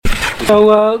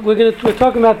So we're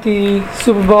talking about the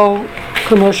Super Bowl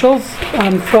commercials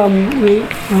from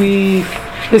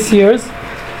this year's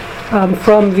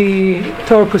from the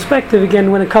Torah perspective again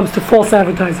when it comes to false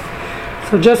advertising.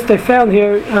 So I found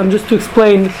here just to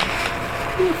explain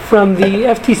from the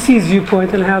FTC's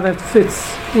viewpoint and how that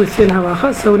fits within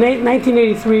halacha. So in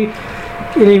 1983,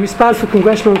 in a response to a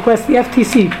congressional request, the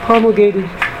FTC promulgated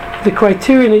the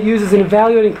criterion it uses in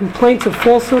evaluating complaints of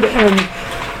falsehood and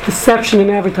deception in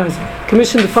advertising. The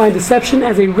Commission defined deception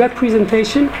as a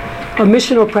representation,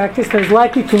 omission, or practice that is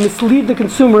likely to mislead the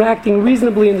consumer acting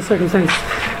reasonably in the circumstances.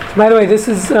 So by the way, this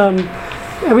is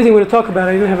everything we're going to talk about.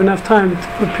 I didn't have enough time to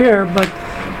prepare, but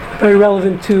very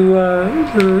relevant to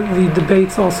the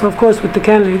debates also, of course, with the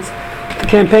candidates, the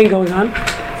campaign going on.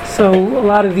 So a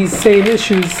lot of these same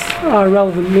issues are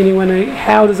relevant, meaning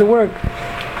how does it work?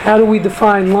 How do we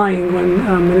define lying when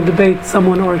in a debate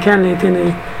someone or a candidate in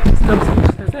a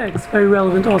substance says X? Very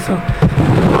relevant also,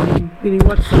 meaning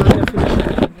what's the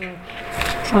definition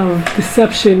of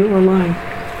deception or lying.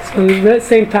 So that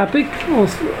same topic,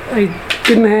 also, I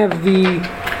didn't have the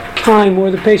time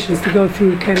or the patience to go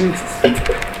through candidates'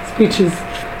 speeches,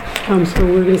 so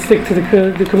we're going to stick to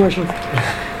the commercials.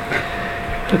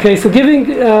 Okay, so giving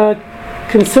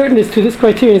concertedness to this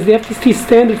criterion is the FTC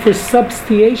standard for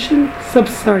substantiation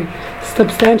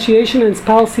and its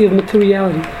policy of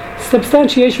materiality.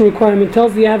 Substantiation requirement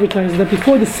tells the advertiser that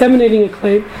before disseminating a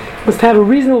claim must have a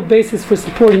reasonable basis for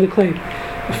supporting the claim.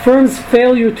 A firm's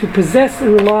failure to possess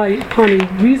and rely upon a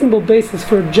reasonable basis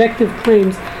for objective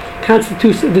claims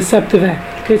constitutes a deceptive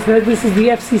act. Okay, so this is the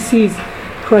FCC's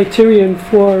criterion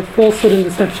for falsehood and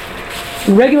deception.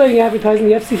 In regulating advertising,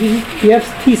 the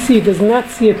FTC does not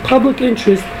see a public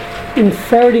interest in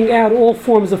ferreting out all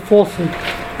forms of falsehood.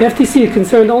 The FTC is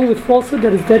concerned only with falsehood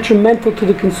that is detrimental to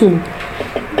the consumer.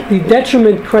 The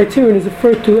detriment criterion is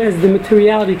referred to as the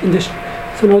materiality condition.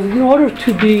 So in order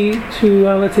to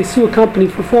let's say, sue a company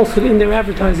for falsehood in their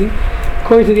advertising,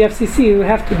 according to the FCC, it would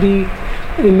have to be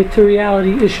a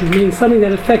materiality issue, meaning something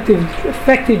that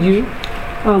affected you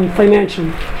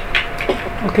financially.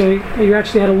 Okay, you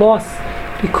actually had a loss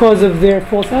because of their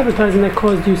false advertising that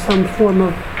caused you some form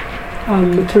of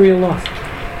material loss.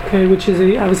 Okay, which is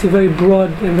obviously very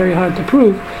broad and very hard to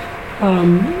prove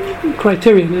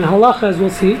criterion. In halacha, as we'll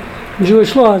see, in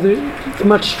Jewish law, it's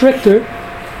much stricter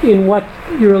in what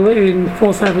you're in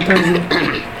false advertising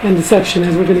and deception,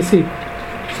 as we're going to see.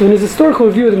 So in his historical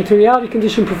review of the materiality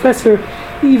condition, Professor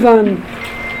Ivan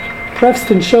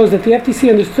Prevston shows that the FTC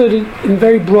understood it in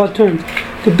very broad terms.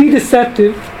 To be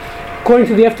deceptive, according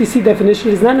to the FTC definition,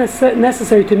 it is not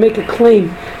necessary to make a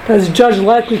claim that is judged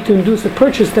likely to induce a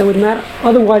purchase that would not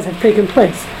otherwise have taken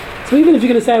place. So even if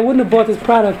you're going to say, I wouldn't have bought this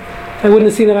product if I wouldn't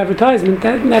have seen that advertisement,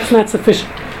 that's not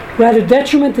sufficient. Rather,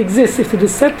 detriment exists if the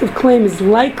deceptive claim is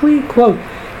likely, quote,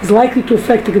 is likely to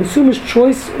affect the consumer's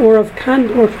choice or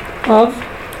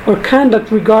conduct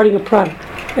regarding a product,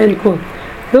 end quote.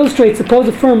 Illustrates, suppose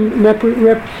a firm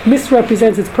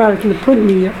misrepresents its product in the print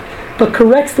media, but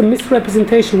corrects the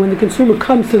misrepresentation when the consumer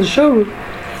comes to the showroom,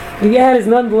 the ad is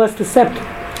nonetheless deceptive.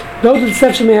 Though the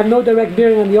deception may have no direct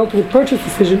bearing on the ultimate purchase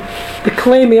decision, the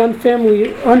claim may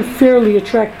unfairly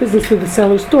attract business to the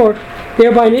seller's store,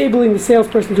 thereby enabling the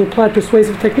salesperson to apply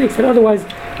persuasive techniques that otherwise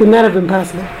would not have been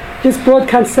possible. This broad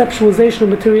conceptualization of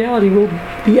materiality will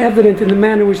be evident in the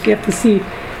manner in which the FTC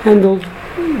handled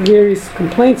various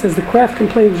complaints, as the Kraft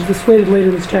complaint, which is dissuaded later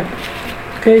in this chapter.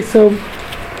 Okay, so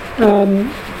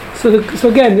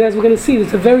again, as we're going to see,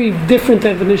 it's a very different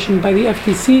definition by the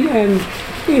FTC and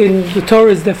in the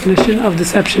Torah's definition of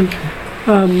deception,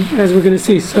 as we're going to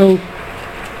see. So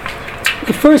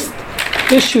the first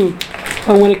issue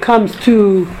when it comes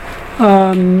to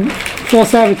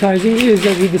false advertising is,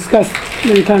 as we discussed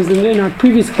many times in our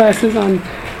previous classes on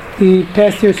the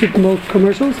past year Super Bowl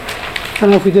commercials, I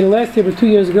don't know if we did it last year, but 2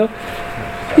 years ago,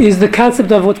 is the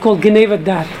concept of what's called Genevat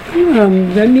Dat.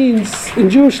 That means, in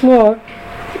Jewish law,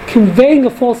 conveying a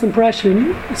false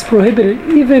impression is prohibited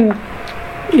even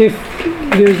if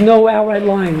there's no outright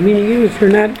lying, meaning even if you're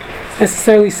not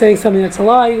necessarily saying something that's a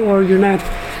lie, or you're not,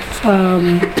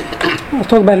 I'll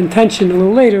talk about intention a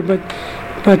little later, but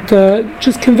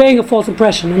just conveying a false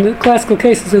impression. And the classical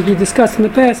cases, as we discussed in the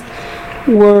past,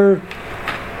 were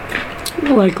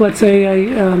like, let's say,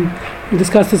 we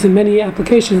discussed this in many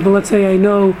applications, but let's say I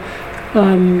know,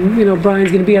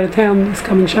 Brian's going to be out of town this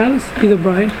coming Shabbos, either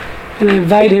Brian, and I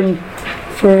invite him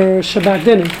for Shabbat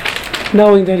dinner,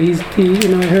 knowing that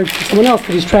I heard from someone else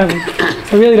that he's traveling.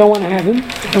 So I really don't want to have him.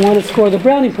 I want to score the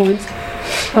brownie points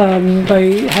by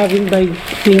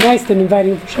being nice to him,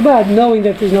 inviting him for Shabbat, knowing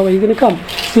that there's no way he's going to come.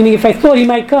 Meaning, if I thought he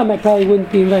might come, I probably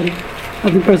wouldn't be inviting.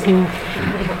 Nothing personal.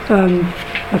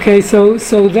 Okay, so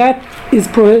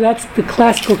that's the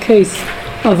classical case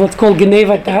of what's called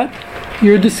genevat dat.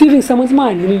 You're deceiving someone's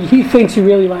mind. I mean, he thinks you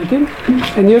really like him,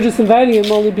 and you're just inviting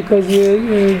him only because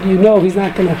you know he's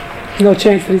not gonna. There's no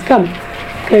chance that he's coming.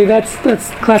 Okay, that's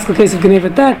classical case of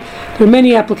genevat dat. There are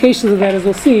many applications of that, as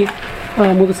we'll see.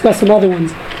 We'll discuss some other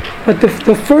ones, but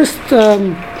the first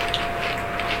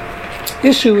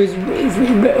issue is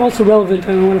also relevant.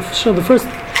 I want to show the first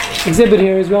exhibit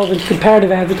here is relevant to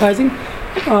comparative advertising.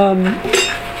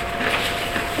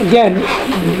 Again,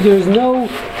 there's no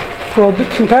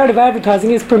comparative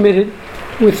advertising is permitted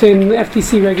within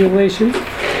FTC regulations,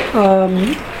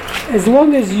 as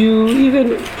long as you're,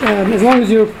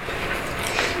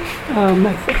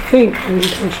 I think, let me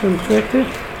just make sure I'm correct here,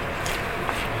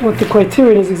 what the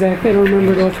criterion is exactly, I don't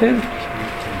remember it offhand.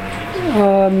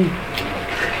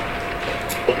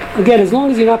 Again, as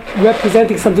long as you're not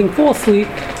representing something falsely,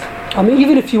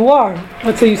 even if you are,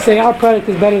 let's say you say our product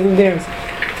is better than theirs,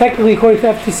 technically according to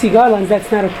FTC guidelines,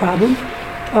 that's not a problem.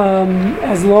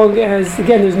 As long as,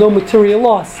 again, there's no material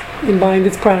loss in buying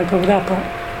this product over that product.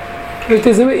 If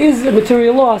there is a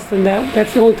material loss, then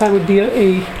that's the only time it would be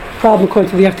a problem according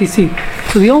to the FTC.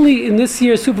 So in this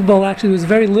year's Super Bowl actually was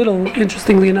very little,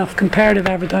 interestingly enough, comparative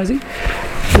advertising.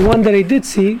 The one that I did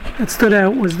see that stood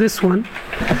out was this one,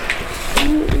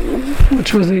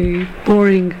 which was a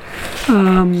boring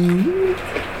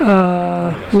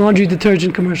laundry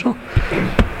detergent commercial.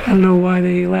 I don't know why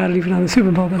they allowed it even on the Super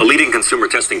Bowl. But. A leading consumer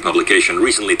testing publication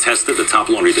recently tested the top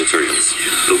laundry detergents.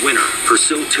 The winner,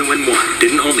 Persil 2-in-1,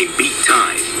 didn't only beat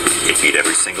Tide, it beat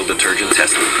every single detergent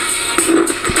tested.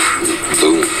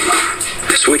 Boom.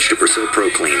 Switch to Persil Pro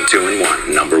Clean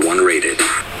 2-in-1, #1 rated.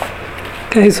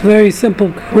 Okay, it's a very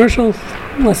simple commercial,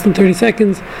 less than 30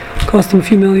 seconds, cost them a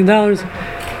few $1 million,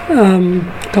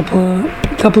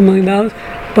 couple $1 million.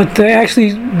 But they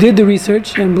actually did the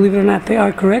research, and believe it or not, they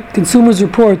are correct. Consumers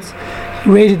Reports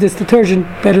rated this detergent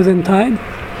better than Tide.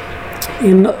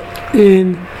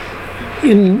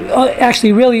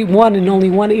 Actually, really won in only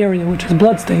one area, which was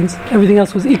bloodstains. Everything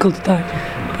else was equal to Tide.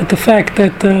 But the fact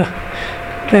that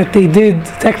they did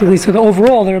technically, so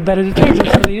overall they're a better detergent.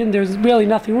 So there's really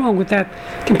nothing wrong with that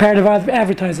comparative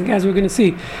advertising, as we're going to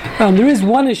see. There is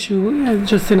one issue,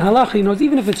 just in halacha,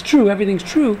 even if it's true, everything's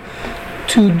true.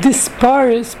 To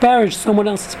disparage someone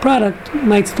else's product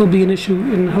might still be an issue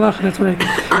in halacha. That's what I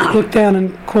looked down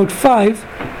in quote 5,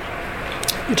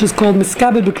 which is called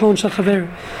miskabed b'klon shel chaver.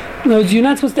 In other words, you're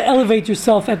not supposed to elevate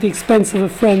yourself at the expense of a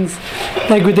friend's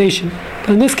degradation.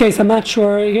 But in this case, I'm not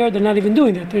sure here they're not even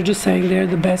doing that. They're just saying they're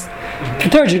the best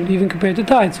detergent, even compared to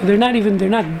Tide. So they're not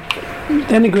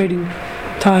denigrating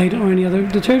Tide or any other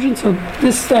detergent. So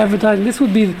this advertising, this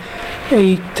would be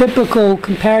a typical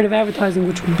comparative advertising,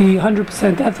 which would be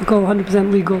 100% ethical, 100%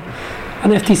 legal,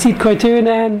 on FTC criterion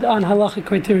and on halachic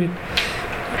criterion.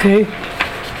 Okay.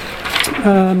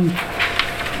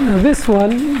 Now this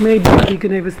one may be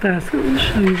Geneva's task. Let me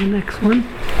show you the next one.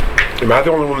 Am I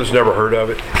the only one that's never heard of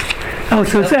it? Oh,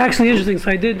 so it's actually interesting.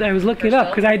 So I was looking it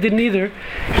up because I didn't either.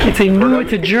 It's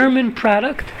a German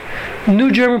product.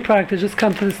 New German product has just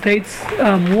come to the States.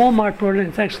 Walmart brought it.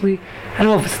 It's actually, I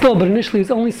don't know if it's still, but initially it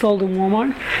was only sold in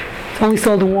Walmart. It's only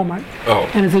sold in Walmart. Oh.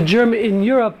 And it's a German, in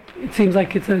Europe, it seems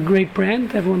like it's a great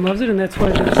brand. Everyone loves it, and that's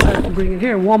why they decided to bring it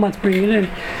here. Walmart's bringing it in.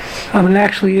 And it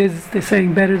actually is, they're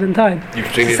saying, better than Tide.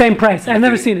 You've seen it? Same price. I've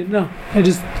never seen it, no. I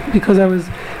just, because I was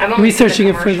researching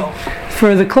it for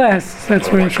the class, that's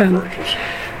where I found it.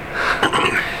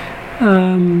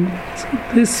 So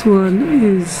this one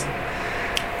is...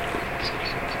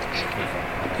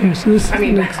 Here, so this is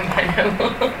the next one.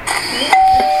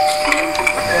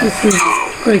 This is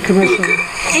great commercial.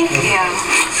 Thank you.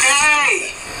 Hey!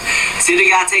 See the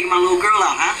guy taking my little girl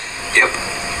out, huh? Yep.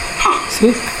 Huh.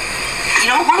 See?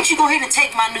 Why don't you go ahead and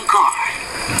take my new car?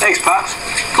 Thanks, Pops.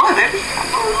 Go ahead, baby.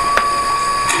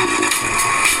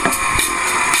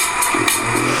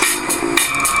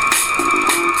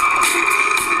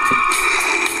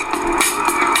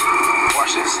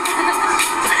 Watch this.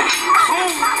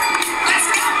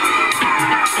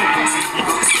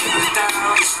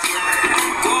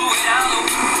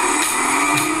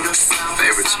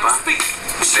 Favorite spot?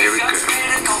 Favorite girl?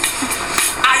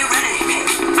 Are you ready?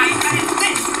 Are you ready for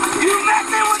this? You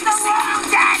messing with the wrong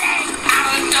daddy!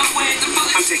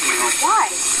 I'm taking you home. Why?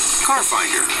 Car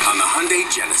Finder on the Hyundai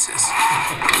Genesis.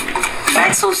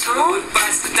 Back so soon?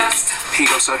 Here you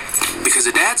go, sir. Because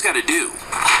a dad's got to do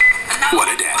what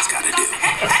a dad's got to do.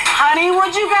 Honey,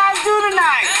 what you guys do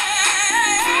tonight?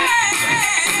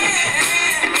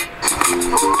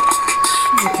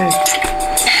 Okay.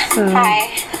 Hi.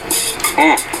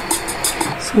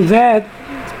 So that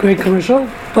great commercial.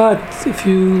 But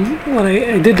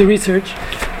I did the research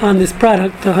on this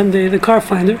product, the Hyundai, the car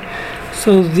finder.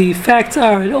 So the facts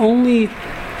are, it only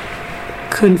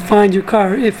can find your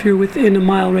car if you're within a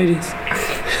mile radius.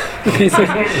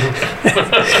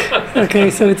 Okay,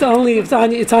 so it's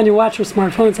on your watch or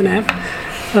smartphone. It's an app.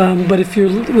 But if you're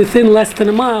within less than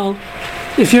a mile,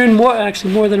 if you're in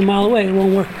more than a mile away, it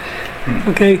won't work.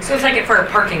 Okay. So it's like it for a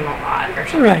parking lot or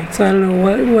something. Right. So I don't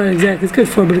know what exactly it's good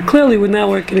for, but it clearly would not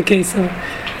work in a case of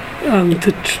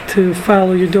to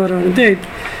follow your daughter on a date.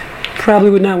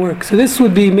 Probably would not work. So this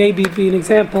would maybe be an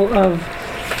example of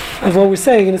what we're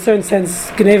saying in a certain sense,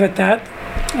 Genevat that,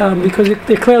 because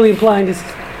they're clearly implying this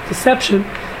deception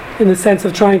in the sense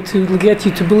of trying to get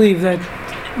you to believe that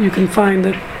you can find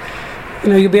that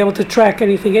you'll be able to track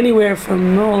anything anywhere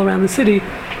from all around the city.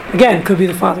 Again, could be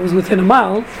the father was within a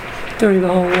mile during the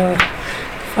whole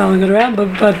following it around,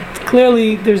 but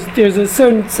clearly there's a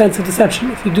certain sense of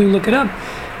deception. If you do look it up,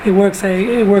 it works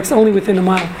only within a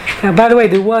mile. Now, by the way,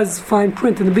 there was fine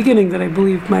print in the beginning that I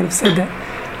believe might have said that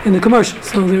in the commercial.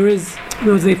 So there is,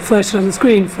 they flash it on the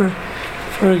screen for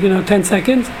 10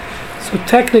 seconds. So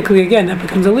technically, again, that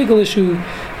becomes a legal issue.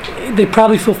 They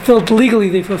probably fulfilled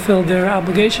their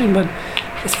obligation, but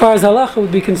as far as halacha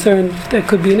would be concerned, that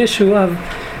could be an issue of,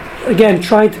 again,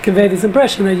 trying to convey this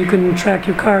impression that you can track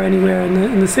your car anywhere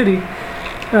in the city.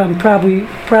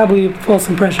 Probably a false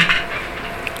impression.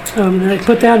 And I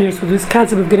put down here, so this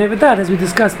concept of Genevat dat, as we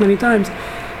discussed many times,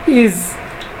 is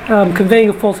conveying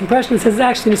a false impression. It says it's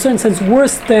actually, in a certain sense,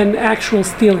 worse than actual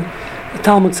stealing. The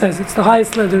Talmud says it's the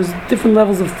highest level. There's different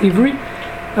levels of thievery.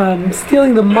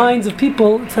 Stealing the minds of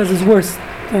people, it says, is worse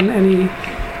than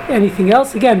anything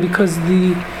else. Again, because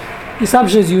the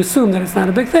assumption is you assume that it's not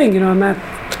a big thing. I'm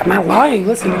not lying.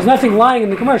 Listen, there's nothing lying in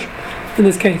the commercial in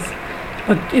this case.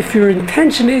 But if your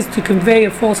intention is to convey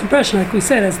a false impression, like we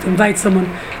said, as to invite someone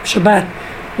Shabbat,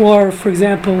 or for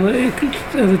example,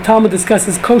 the Talmud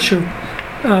discusses kosher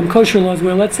laws,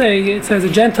 where let's say it says a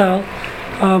Gentile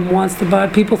wants to buy,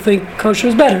 people think kosher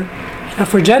is better. Now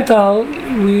for a Gentile,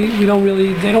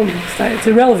 it's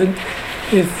irrelevant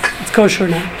if it's kosher or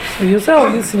not. So you'll say,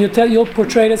 listen, you'll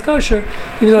portray it as kosher,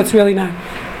 even though it's really not.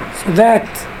 So that,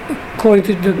 according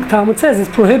to the Talmud says, is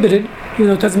prohibited, even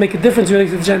though it doesn't make a difference really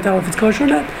to the Gentile if it's kosher or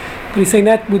not. But he's saying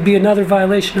that would be another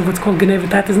violation of what's called Genevat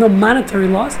dat. There's no monetary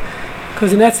loss,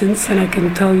 because in essence, and I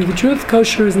can tell you the truth,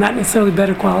 kosher is not necessarily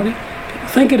better quality. People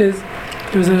think it is.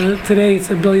 Today it's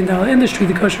 $1 billion industry,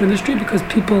 the kosher industry, because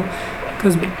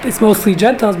it's mostly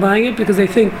Gentiles buying it because they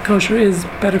think kosher is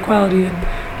better quality and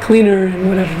cleaner and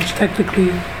whatever, which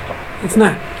technically it's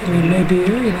not. I mean, maybe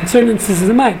in certain instances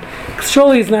it might.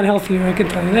 Surely it's not healthier, I can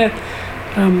tell you that.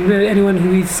 Anyone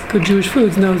who eats good Jewish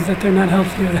foods knows that they're not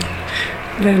healthier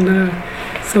than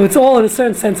so it's all in a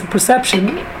certain sense of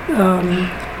perception,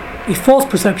 a false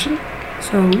perception.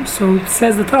 So it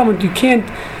says the Talmud, you can't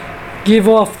give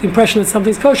off the impression that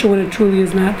something's kosher when it truly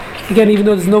is not. Again, even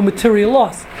though there's no material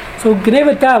loss. So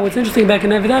Genevat dat, what's interesting about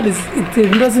Genevat dat is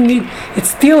it doesn't need,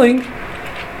 it's stealing,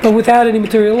 but without any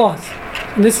material loss.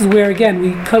 And this is where, again,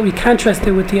 we contrast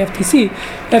it with the FTC.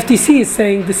 FTC is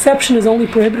saying deception is only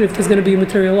prohibited if there's going to be a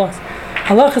material loss.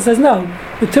 Halacha says no,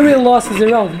 material loss is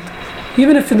irrelevant.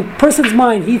 Even if in the person's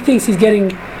mind he thinks he's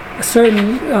getting a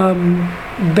certain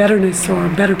betterness or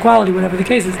better quality, whatever the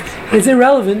case is, it's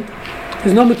irrelevant.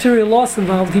 There's no material loss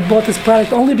involved. He bought this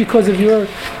product only because of your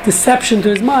deception to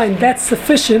his mind. That's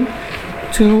sufficient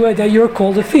to that you're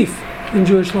called a thief in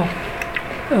Jewish law.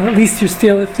 At least you're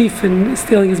still a thief in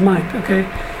stealing his mind. Okay,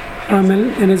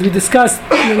 and as we discussed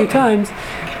many times,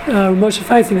 Moshe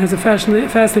Feinstein has a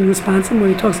fascinating response where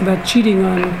he talks about cheating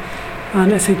on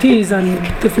SATs, on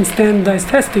different standardized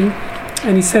testing,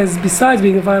 and he says besides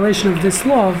being a violation of this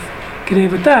law of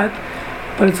Genevat dat,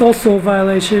 but it's also a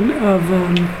violation of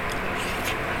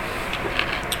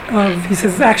he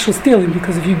says actual stealing,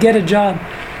 because if you get a job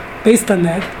based on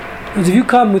that, because if you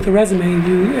come with a resume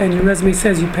and your resume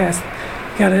says you passed,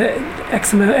 got an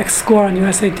X score on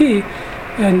your SAT,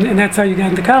 and that's how you got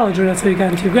into college, or that's how you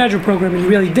got into your graduate program, and you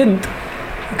really didn't,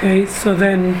 okay, so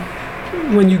then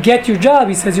when you get your job,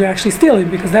 he says you're actually stealing,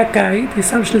 because that guy, the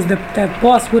assumption is that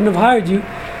boss wouldn't have hired you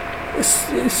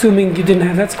assuming you didn't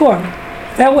have that score.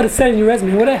 That would have said in your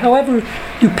resume, however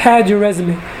you pad your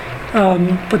resume.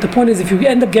 But the point is, if you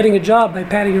end up getting a job by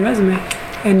padding your resume,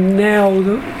 and now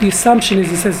the assumption is,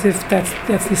 he says, if that's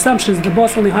the assumption is the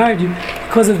boss only hired you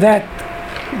because of that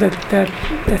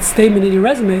statement in your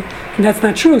resume, and that's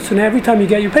not true. So now every time you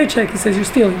get your paycheck, he says you're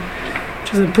stealing,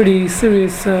 which is a pretty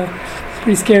serious,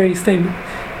 pretty scary statement.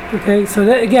 Okay, so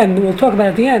that, again, we'll talk about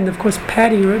at the end. Of course,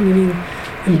 padding, meaning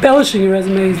embellishing your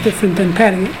resume, is different than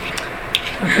padding it.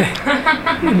 Okay.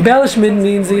 Embellishment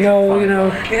means,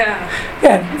 Yeah.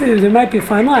 yeah, there might be a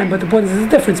fine line, but the point is there's a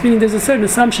difference. Meaning there's a certain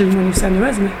assumption when you send a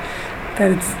resume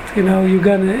that it's,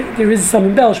 there is some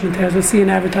embellishment there, as we'll see in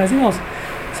advertising also.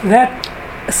 So that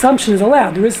assumption is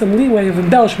allowed. There is some leeway of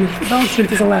embellishment.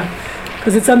 Embellishment is allowed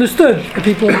because it's understood that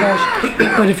people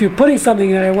embellish. But if you're putting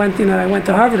something that I went to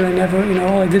Harvard and I never,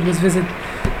 all I did was visit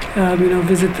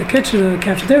the kitchen, the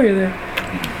cafeteria there,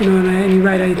 and you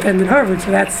write I attended Harvard, so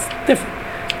that's different.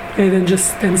 Okay, than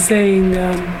saying,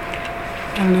 I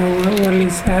don't know what it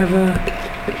is. I have a,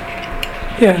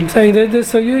 I'm saying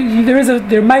that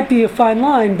there might be a fine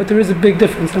line, but there is a big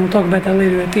difference, and we'll talk about that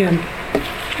later at the end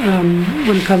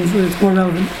when it's more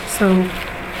relevant. So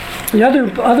the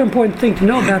other important thing to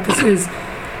know about this is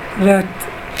that,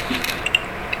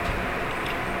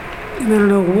 I don't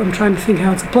know, I'm trying to think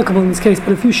how it's applicable in this case,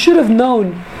 but if you should have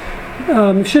known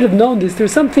this,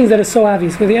 there's some things that are so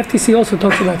obvious, where the FTC also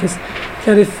talks about this,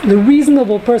 that if the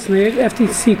reasonable person, the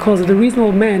FTC calls it the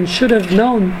reasonable man,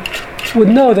 would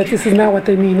know that this is not what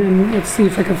they mean. And let's see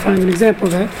if I can find an example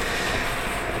of that.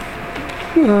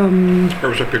 Where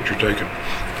was that picture taken?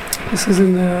 This is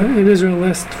in Israel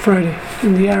last Friday,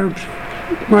 in the Arab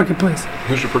marketplace.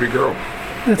 Who's the pretty girl?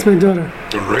 That's my daughter.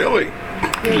 Really?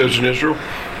 She lives in Israel?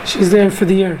 She's there for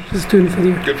the year. She's a student for the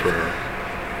year. Good for her.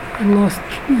 I lost.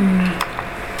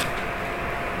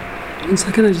 1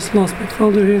 second, I just lost my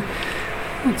folder here.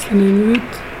 What's the name of it?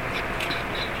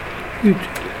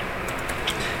 YouTube.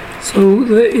 So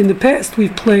in the past,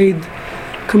 we've played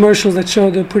commercials that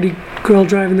show the pretty girl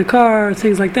driving the car,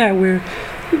 things like that, where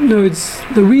it's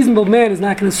the reasonable man is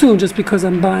not going to assume just because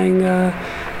I'm buying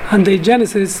Hyundai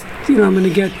Genesis, I'm going to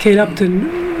get Kate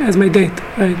Upton as my date,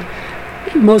 right?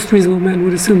 Most reasonable men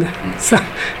would assume that. So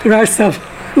there are some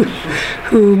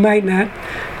who might not.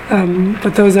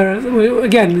 But those are,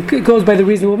 again, it goes by the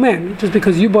reasonable man. Just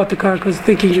because you bought the car because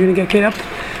thinking you're going to get Kate Upton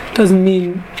doesn't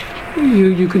mean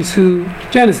you can sue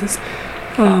Genesis.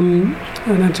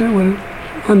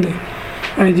 Hyundai.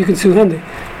 Right, you can sue Hyundai.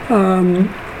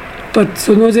 But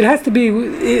so in other words, it has to be,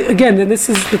 again, and this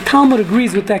is, the Talmud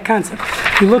agrees with that concept.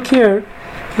 You look here,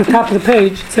 at the top of the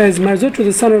page, it says, Mar Zutra,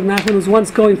 the son of Nachman, was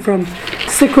once going from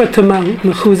Sikra to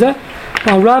Mechuzah,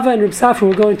 while Rava and Reb Safra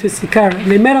were going to Sikara. And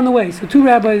they met on the way. So two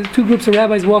groups of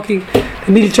rabbis walking, they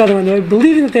meet each other on the way,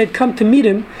 believing that they had come to meet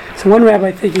him. So one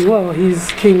rabbi thinking, well,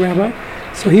 he's king rabbi.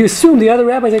 So he assumed the other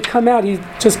rabbis had come out, he's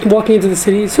just walking into the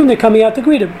city, he assumed they're coming out to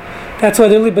greet him. That's why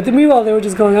they leave. But meanwhile, they were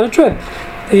just going on a trip.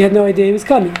 They had no idea he was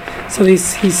coming. So he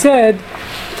said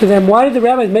to them, why did the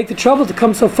rabbis make the trouble to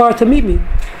come so far to meet me?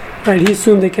 Right, he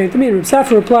assumed they came to meet him. Reb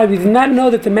Safra replied, we did not know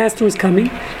that the master was coming.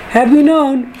 Had we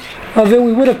known of it,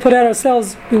 we would have put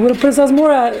ourselves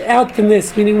more out than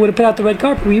this, meaning we would have put out the red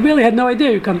carpet. We really had no idea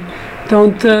you're coming.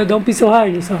 Don't be so hard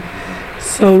on yourself.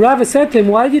 So Rava said to him,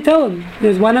 why did you tell him? He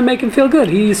goes, why not make him feel good?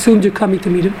 He assumed you're coming to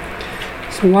meet him.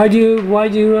 So why do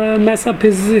you mess up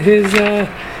his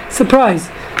surprise?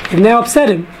 You've now upset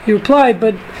him. He replied,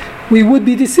 but we would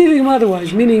be deceiving him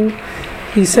otherwise, meaning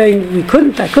he's saying I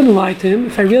couldn't lie to him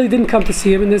if I really didn't come to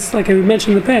see him. And this, like I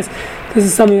mentioned in the past, this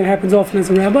is something that happens often as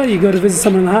a rabbi. You go to visit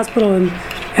someone in the hospital and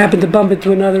happen to bump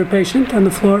into another patient on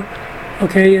the floor,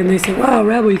 okay, and they say, wow,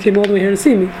 Rabbi, you came all the way here to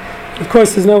see me. Of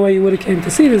course, there's no way you would have came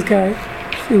to see this guy.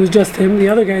 It was just him. The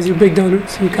other guy's your big donor,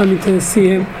 so you're coming to see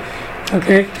him.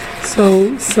 Okay, so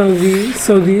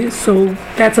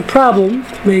that's a problem,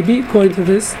 maybe, according to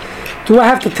this. Do I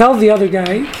have to tell the other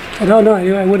guy? I don't know.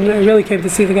 I wouldn't. I really came to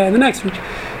see the guy in the next room.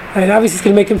 Right? Obviously, it's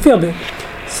going to make him feel bad.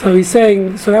 So he's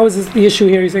saying. So that was the issue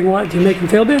here. He's saying, "What? Do you make him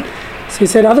feel bad?" So he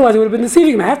said, "Otherwise, I would have been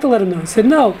deceiving him. I have to let him know." He said,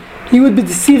 "No, he would be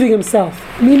deceiving himself."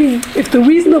 Meaning, if the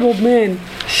reasonable man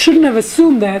shouldn't have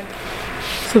assumed that,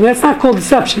 so that's not called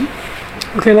deception.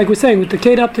 Okay, like we're saying with the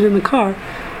Kate Upton in the car,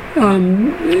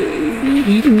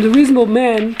 the reasonable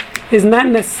man is not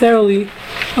necessarily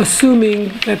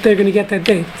assuming that they're going to get that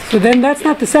date. So then that's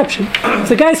not deception. If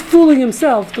the guy's fooling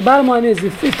himself, the bottom line is,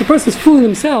 if the person's fooling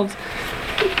themselves,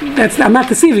 I'm not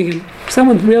deceiving him. If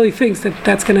someone really thinks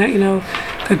that's going to,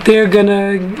 that they're going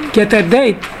to get that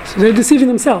date, so they're deceiving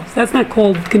themselves. That's not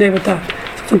called Gnei V'Tat.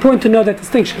 So it's important to know that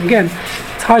distinction. Again,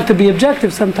 it's hard to be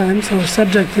objective sometimes, or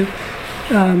subjective.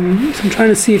 So I'm trying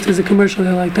to see if there's a commercial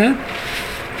there like that.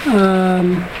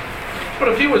 But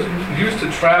if he was used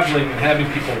to traveling and having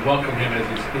people welcome him as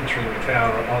he's entering the town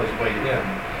or on his way in,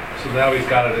 so now he's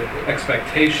got an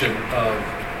expectation of...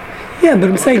 Yeah, but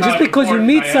I'm saying just because you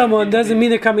meet someone doesn't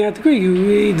mean they're coming out to greet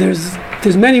you. There's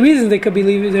many reasons they could be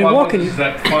leaving. They're walking. Well, is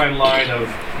that fine line of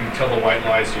you tell the white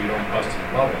lie so you don't bust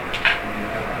his bubble?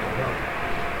 I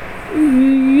don't know.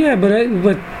 Yeah, but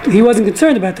he wasn't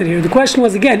concerned about that here. The question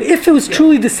was, again, if it was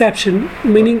truly deception,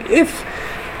 meaning if,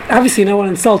 obviously no one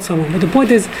insults someone, but the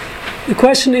point is, the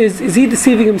question is he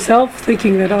deceiving himself,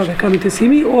 thinking that, oh, they're coming to see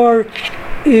me, or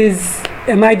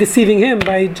am I deceiving him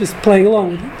by just playing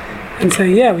along with it and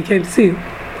saying, yeah, we came to see you?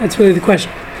 That's really the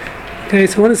question. Okay,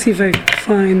 so I want to see if I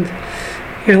find,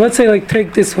 here, let's say, like,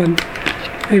 take this one.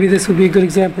 Maybe this would be a good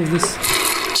example of this.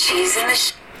 Cheese in the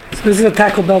So this is a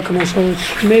Taco Bell commercial,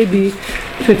 which maybe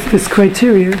fits this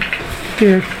criteria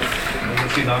here.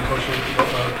 Let's see non-kosher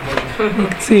commercials. You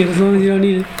can see it as long as you don't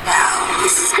need it.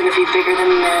 This is gonna be bigger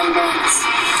than man buns.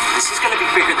 This is gonna be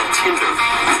bigger than Tinder.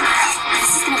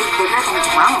 This is gonna be bigger than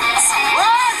drones.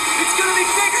 What? It's gonna be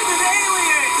bigger than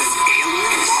aliens!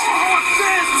 Aliens? Oh, what's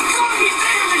this? It's gonna be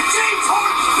bigger than James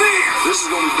Harden's beer! This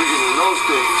is gonna be bigger than those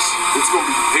things. It's gonna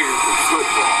be bigger than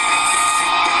football.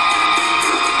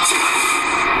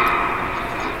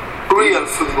 Real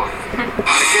football.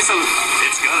 It's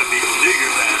gonna be bigger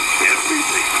than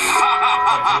everything.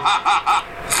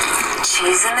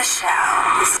 Cheese in the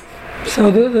shell. So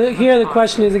here the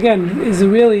question is, again, is it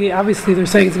really, obviously they're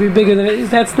saying it's going to be bigger than it is.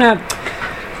 That's not,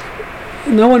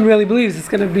 no one really believes it's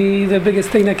going to be the biggest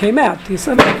thing that came out. The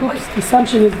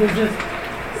assumption is they're just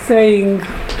saying,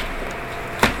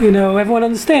 everyone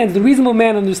understands. The reasonable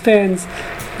man understands.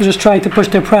 They're just trying to push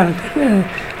their product.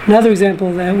 Another example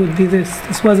of that would be this.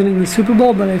 This wasn't in the Super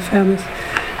Bowl, but I found this.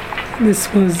 I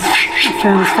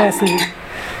found this fascinating.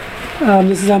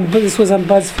 This was on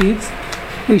BuzzFeed.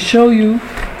 They show you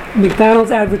McDonald's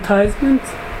advertisement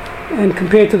and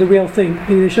compare it to the real thing.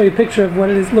 They show you a picture of what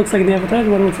it looks like in the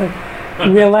advertisement, what it looks like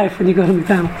in real life when you go to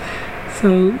McDonald's.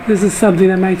 So this is something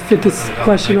that might fit this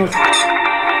question also.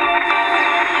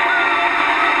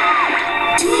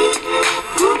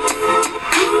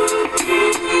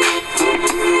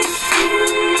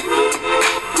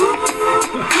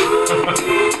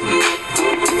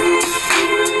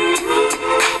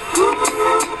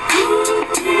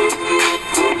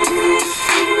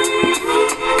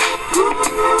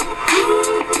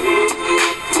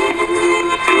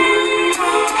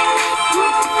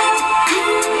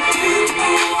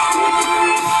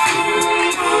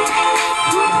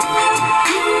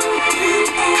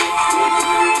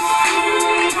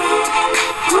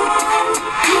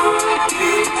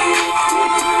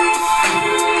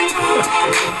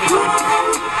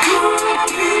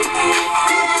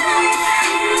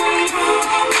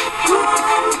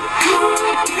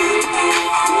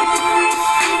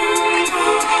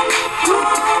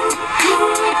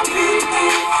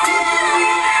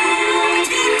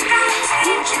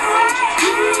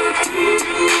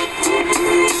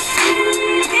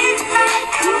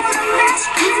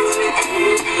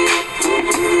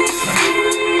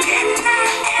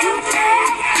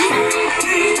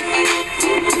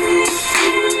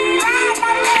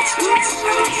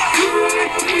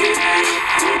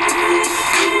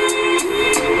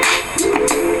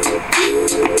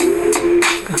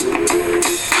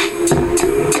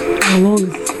 How long is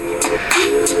it?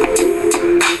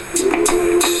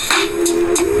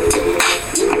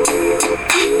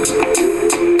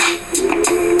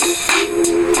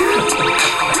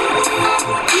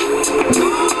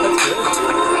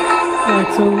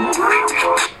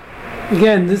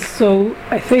 Again,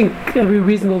 I think every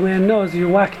reasonable man knows you're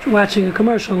watching a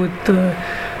commercial with,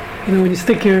 when you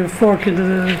stick your fork into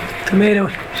the tomato,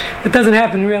 it doesn't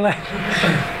happen in real life,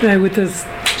 right, with this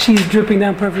cheese dripping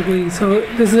down perfectly. So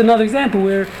this is another example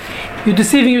where you're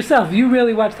deceiving yourself. You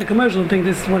really watch the commercial and think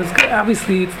this is what it's good.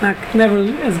 Obviously, it's never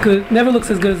looks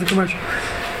as good as the commercial.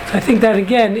 So I think that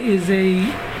again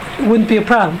wouldn't be a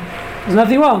problem. There's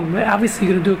nothing wrong. Obviously,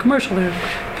 you're going to do a commercial there.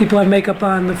 People have makeup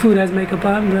on, the food has makeup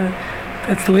on.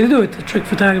 That's the way to do it, the trick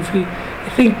photography. I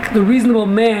think the reasonable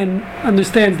man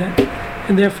understands that,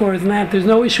 and therefore there's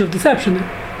no issue of deception there.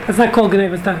 That's not called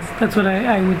Genevas Das. That's what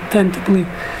I would tend to believe.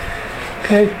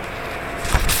 Okay?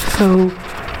 So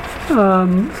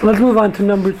let's move on to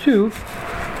number 2.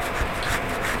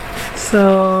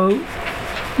 So,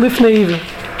 Lifnei Iver.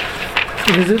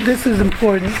 So this is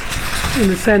important in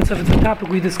the sense of it's a topic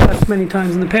we discussed many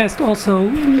times in the past, also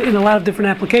in a lot of different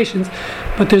applications.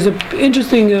 But there's an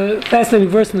interesting, fascinating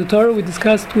verse in the Torah we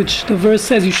discussed, which the verse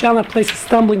says, "You shall not place a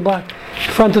stumbling block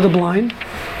in front of the blind."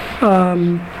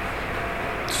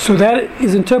 So that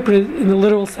is interpreted in the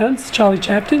literal sense. Charlie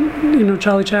Chaplin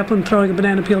throwing a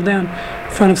banana peel down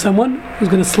in front of someone who's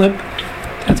going to slip.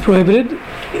 That's prohibited.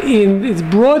 It's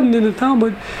broadened in the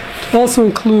Talmud to also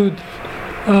include,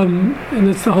 and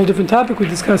it's a whole different topic we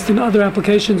discussed in other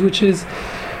applications, which is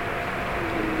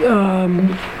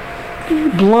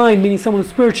blind, meaning someone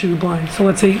who's spiritually blind. So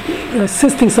let's say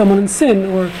assisting someone in sin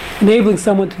or enabling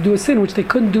someone to do a sin which they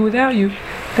couldn't do without you,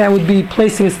 that would be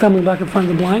placing a stumbling block in front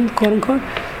of the blind, quote unquote.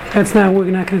 We're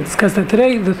not going to discuss that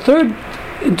today. The third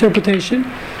interpretation,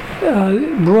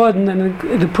 broadened, and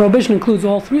the prohibition includes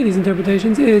all three of these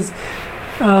interpretations, is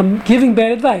giving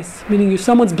bad advice, meaning if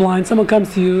someone's blind, someone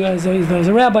comes to you as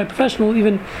a rabbi, professional,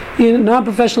 even in a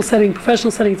non-professional setting,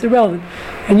 professional setting, it's irrelevant,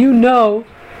 and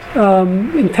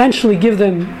intentionally give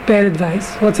them bad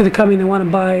advice. Let's say they're coming, they want to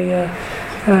buy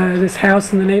this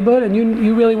house in the neighborhood, and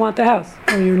you really want the house,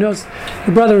 or your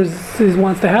brother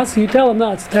wants the house, so you tell him,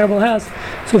 no, it's a terrible house.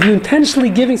 So if you're intentionally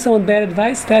giving someone bad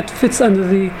advice, that fits under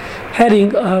the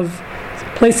heading of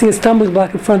placing a stumbling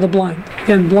block in front of the blind.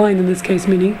 Again, blind in this case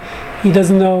meaning he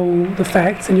doesn't know the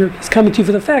facts, and he's coming to you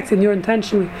for the facts, and you're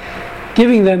intentionally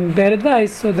giving them bad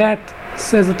advice. So that,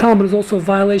 says the Talmud, is also a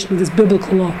violation of this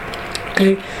biblical law.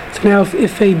 Okay, so now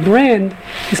if a brand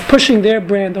is pushing their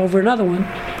brand over another one,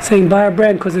 saying buy our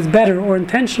brand because it's better, or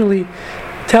intentionally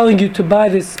telling you to buy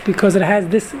this because it has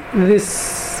this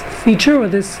feature or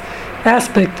this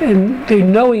aspect, and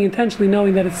they're intentionally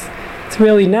knowing that it's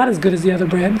really not as good as the other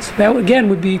brand, so that again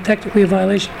would be technically a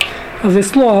violation of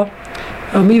this law.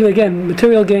 Even again,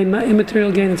 material gain,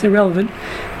 immaterial gain, it's irrelevant,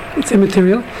 it's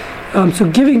immaterial. So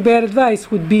giving bad advice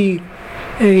would be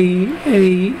a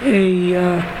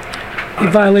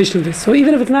violation of this. So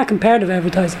even if it's not comparative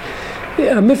advertising,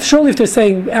 surely if they're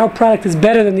saying our product is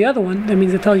better than the other one, that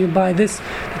means they tell you to buy this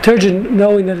detergent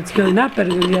knowing that it's really not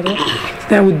better than the other one,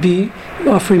 that would be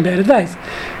offering bad advice.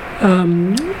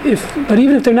 But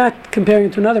even if they're not comparing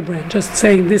it to another brand, just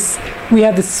saying this, we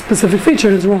have this specific feature,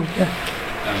 and it's wrong. Yeah.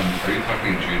 Are you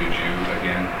talking Jew to Jew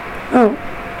again? Oh.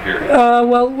 Period.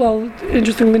 Well.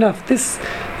 Interestingly enough,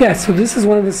 So this is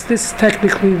one of this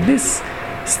technically this.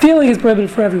 Stealing is prohibited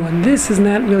for everyone. This is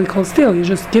not really called stealing. You're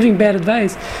just giving bad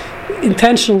advice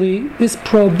intentionally. This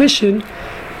prohibition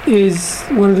is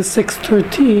one of the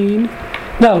 613.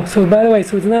 No, so by the way,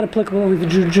 so it's not applicable only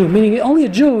to Jew, meaning only a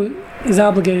Jew is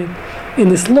obligated in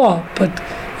this law, but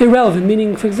irrelevant,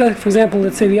 meaning, for example,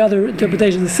 let's say the other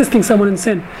interpretation is assisting someone in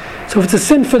sin. So if it's a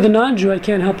sin for the non-Jew, I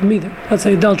can't help him either. Let's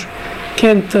say adultery.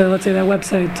 Can't, let's say that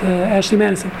website, Ashley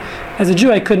Madison. As a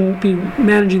Jew, I couldn't be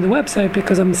managing the website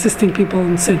because I'm assisting people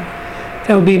in sin.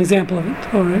 That would be an example of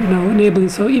it, or enabling.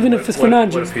 So even if it's for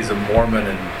non-Jews. What if he's a Mormon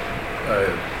and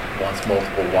wants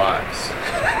multiple wives?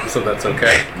 So that's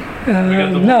okay?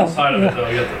 No,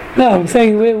 I'm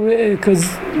saying because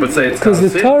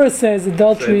the Torah says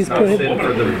adultery is prohibited.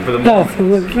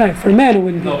 For a man it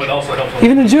wouldn't be. No, but also helps.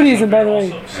 Even in Judaism, by the way.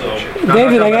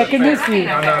 David, I got good news for you.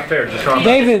 Not fair.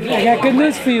 David, I got good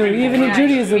news for you. Even in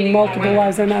Judaism, multiple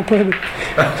wives are not prohibited.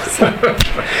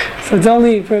 So it's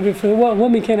only prohibited for a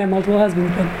woman can't have multiple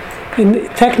husbands, but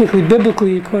technically,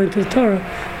 biblically, according to the Torah,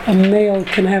 a male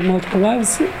can have multiple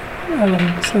wives. So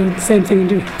the same thing in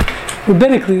Judaism.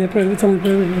 Rabbinically, it's only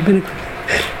rabbinically.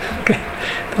 Okay,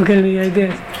 don't get any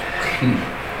ideas.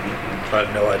 I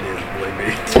had no idea, believe me.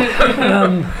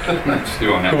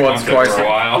 Who wants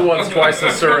twice the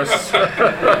service?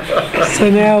 So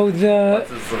now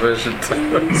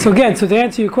so to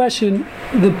answer your question,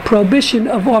 the prohibition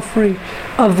of offering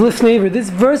of lift neighbor, this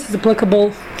verse is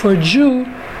applicable for a Jew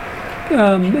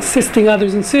assisting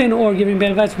others in sin or giving bad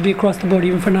advice would be across the board,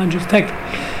 even for non-Jews technically.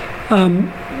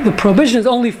 The prohibition is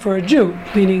only for a Jew,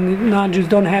 meaning non-Jews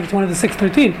don't have, it's one of the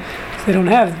 613, so they don't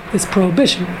have this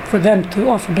prohibition for them to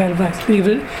offer bad advice.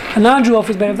 If a non-Jew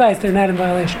offers bad advice, they're not in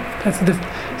violation. That's the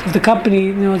difference. So if the company,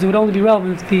 it would only be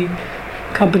relevant if the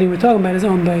company we're talking about is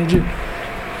owned by a Jew.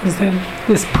 Understand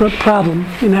this problem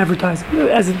in advertising,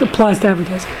 as it applies to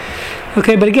advertising.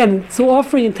 Okay, but again, so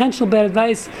offering intentional bad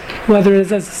advice, whether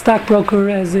it's as a stockbroker,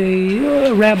 as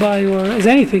a rabbi, or as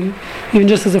anything, even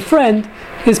just as a friend,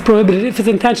 is prohibited if it's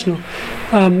intentional.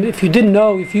 If you didn't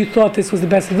know, if you thought this was the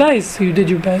best advice, so you did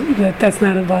your best, that's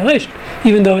not a violation,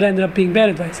 even though it ended up being bad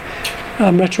advice,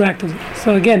 retroactively.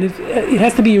 So again, it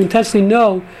has to be you intentionally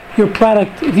know your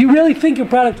product. If you really think your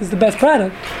product is the best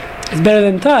product, it's better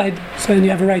than Tide, so then you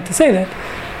have a right to say that.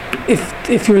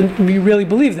 If you really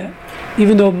believe that,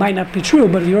 even though it might not be true,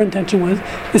 but if your intention was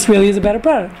this really is a better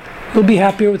product, you'll be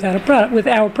happier with our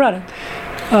product.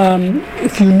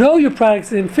 If you know your product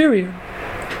is inferior,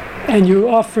 and you're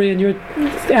offering and you're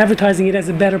advertising it as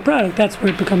a better product, that's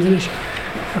where it becomes an issue.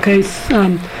 Okay,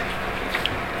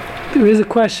 there is a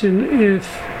question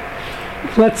if,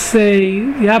 let's say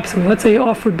the opposite, let's say you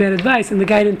offered bad advice and the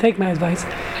guy didn't take my advice,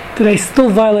 did I still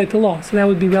violate the law? So that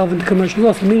would be relevant to commercial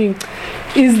law. So meaning,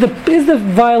 is the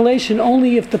violation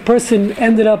only if the person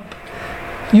ended up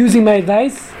using my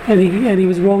advice and he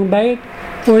was wrong by it,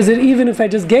 Or is it even if I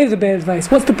just gave the bad advice?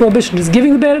 What's the prohibition? Is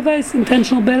giving the bad advice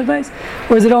intentional bad advice?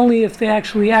 Or is it only if they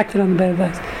actually acted on the bad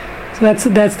advice? So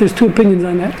there's two opinions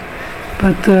on that.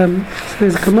 But so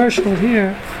there's a commercial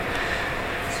here.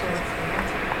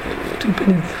 Two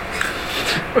opinions.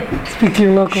 Speak to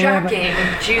your local rabbi.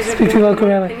 Shocking. Speak to your local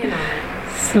rabbi. Opinion on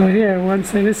it. So here, one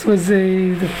say this was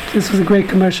a great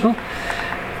commercial,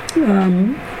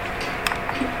 and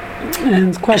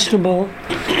it's questionable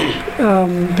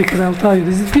because I'll tell you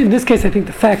in this case I think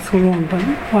the facts were wrong. But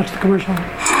watch the commercial. Oh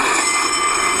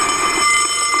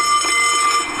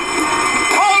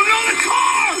no, the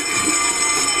car!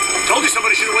 Told you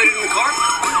somebody should have waited in the car.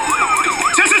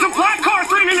 Says there's a black car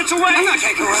 3 minutes away. I'm not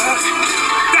taking one.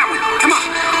 That one. Come on.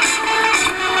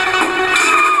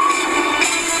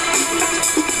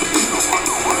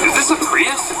 Is this a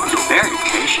Prius? Very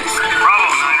patient. Bravo,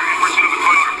 9er. In pursuit of a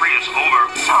Toyota Prius. Over.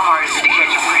 How hard is it to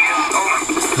catch a Prius? Over.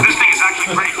 This thing is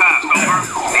actually pretty fast. Over.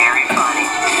 Very funny.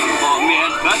 Oh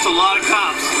man, that's a lot of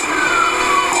cops.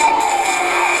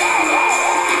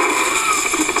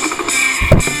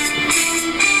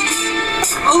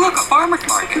 Oh look, a farmer's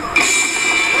market.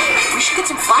 We should get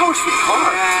some flowers for the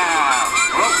car.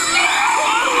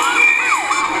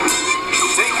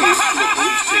 Take me to the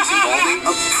police chase involving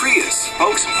a Prius.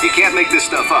 Folks, you can't make this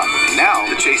stuff up. Now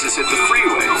the chase has hit the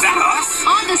freeway. Is that us?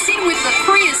 On the scene with the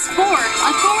Prius 4,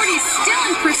 authorities still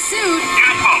in pursuit.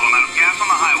 Unit 12, I'm out of gas on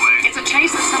the highway. It's a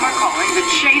chase that some are calling the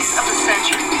chase of the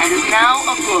century and is now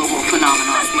a global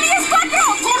phenomenon.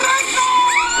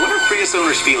 What are Prius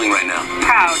owners feeling right now?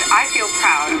 Proud. I feel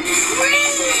proud.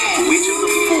 Which of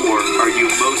the four are you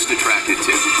most attracted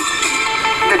to?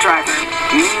 The driver.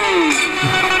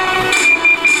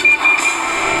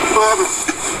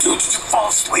 Dude, did you fall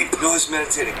asleep? No, I was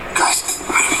meditating. Guys,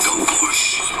 ready to go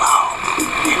push. Wow.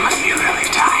 You must be really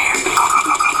tired. Go.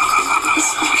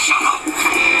 Shut up.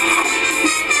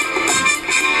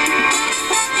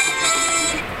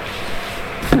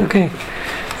 Okay,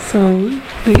 so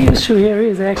the issue here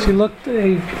is I actually looked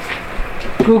a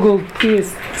Google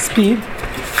Prius speed.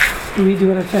 Let me do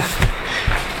what I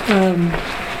found.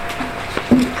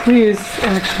 Prius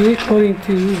actually, according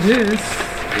to this.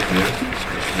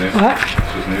 What?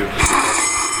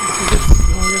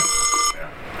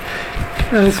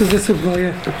 This was the Super Bowl,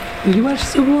 yeah. Did you watch the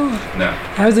Super Bowl? No.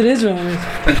 I was in Israel. I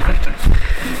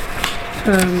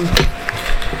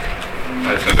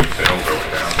said their sales are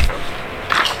down.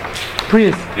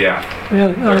 Prius. Yeah.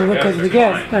 Really? Oh, look at the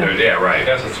gas. Yeah, right.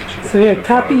 So yeah,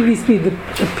 top EV speed. The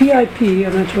PIP,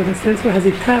 I'm not sure what that stands for, has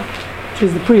a top, which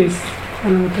is the Prius. I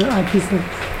don't know what the IP stands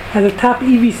for. Has a top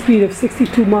EV speed of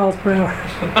 62 miles per hour.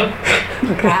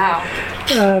 Okay. Wow.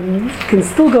 Can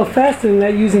still go faster than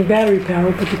that using battery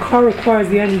power, but the car requires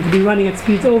the engine to be running at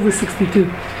speeds over 62.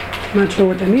 I'm not sure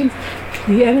what that means.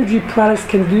 The Energy products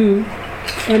can do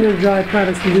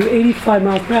 85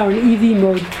 miles per hour in EV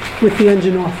mode with the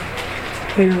engine off.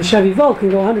 Okay, now the Chevy Volt can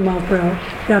go 100 miles per hour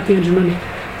without the engine running.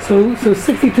 So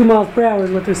 62 miles per hour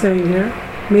is what they're saying here.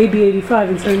 Maybe 85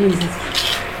 in certain instances.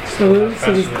 So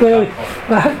there's clearly...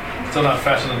 Still not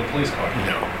faster than the police car.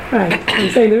 No. Right. I'm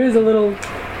saying there is a little...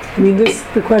 I mean,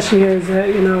 the question here is,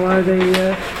 are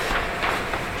they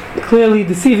clearly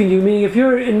deceiving you? Meaning, if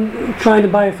you're trying to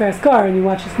buy a fast car and you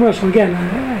watch this commercial, again,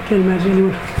 I can't imagine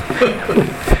anyone.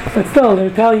 But still, they're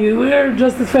telling you, we're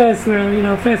just as fast,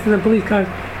 we're, faster than police cars.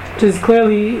 Which is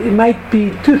clearly, it might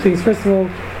be two things. First of all,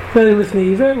 clearly with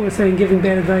naive, we're saying giving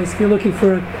bad advice. If you're looking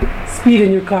for a speed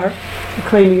in your car, you're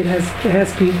claiming it has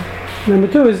speed. Number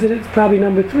two is that it's probably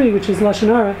number three, which is Lashon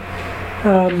Hara,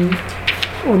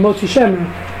 or Motzi Shemra.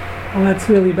 Well, that's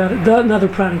really about another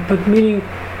product, but meaning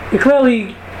it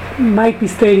clearly might be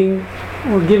stating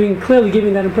or clearly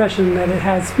giving that impression that it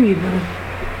has speed.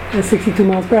 At 62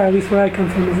 miles per hour, at least where I come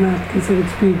from, is not considered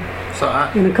speed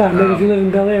in a car. Maybe if you live in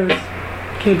Bel Air, you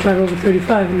can't drive over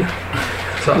 35.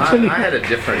 So I had a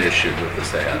different issue with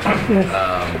this ad. Yes.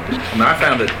 I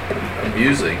found it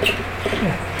amusing,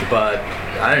 but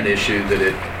I had an issue that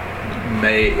it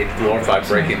glorified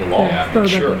breaking the law. Yeah,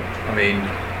 sure. I mean,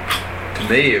 to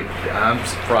me, I'm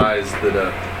surprised that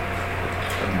a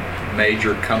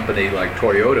major company like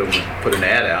Toyota would put an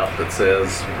ad out that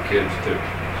says, Kids too.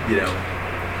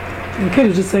 The kid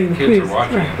is just saying the Kids police. are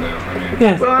watching Right. it though. I mean,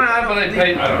 Yes. well,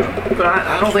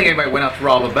 I don't think anybody went out to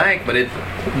rob a bank, but it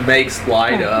makes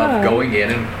light of going in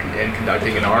and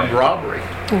conducting an armed robbery.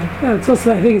 Yeah, it's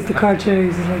also, I think it's the car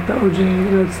chase, it's like the OJ,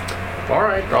 it's All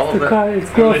right, all of the that. car, it's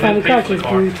glorifying the car chase.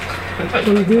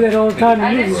 We do that all the time in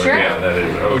That is movies. true. Yeah, that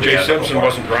is. O.J. Simpson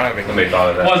wasn't driving. Somebody thought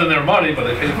of It that. wasn't their money, but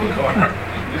they paid for the car.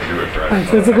 They do it right. Right,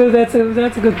 so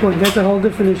that's a good point. That's a whole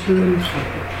different issue.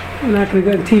 we're not going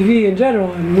to go on TV in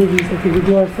general and movies. I think we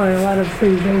glorify a lot of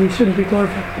things that we shouldn't be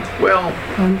glorifying. Well,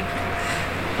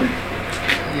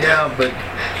 yeah, but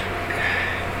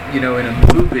in a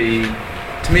movie,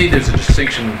 to me, there's a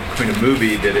distinction between a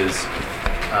movie that is,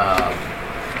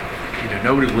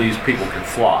 nobody believes people can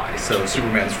fly. So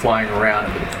Superman's flying around,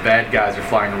 and the bad guys are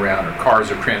flying around, or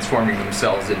cars are transforming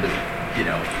themselves into,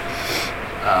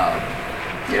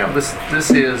 this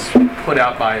is put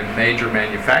out by a major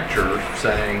manufacturer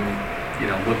saying,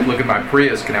 look at my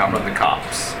Prius can outrun the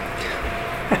cops.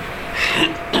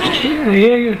 I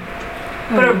hear you.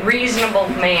 But a reasonable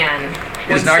man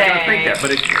would Is not say... going to think that,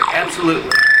 but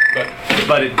absolutely.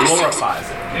 But it glorifies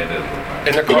it. Yeah, it is.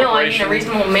 And the No, I mean, corporation. a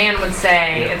reasonable man would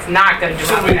say it's not good to do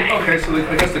So anything. I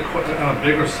guess the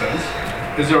bigger sense,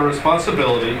 is there a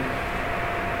responsibility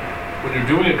when you're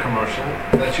doing a commercial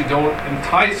that you don't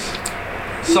entice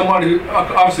somebody who,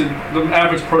 obviously the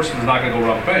average person is not going to go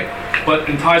rob a bank, but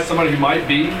entice somebody who might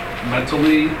be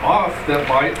mentally off that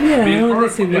might be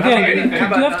listen, again, you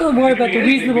have to worry about the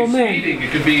reasonable man.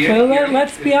 It could be So anything.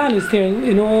 let's be honest here.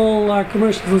 In all our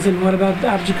commercials, listen, what about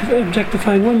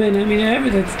objectifying women? I mean,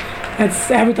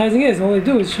 that's advertising is. All they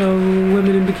do is show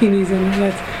women in bikinis, and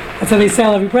that's how they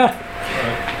sell every product.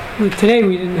 But today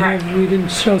we didn't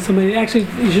show so many. Actually,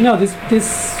 you should know this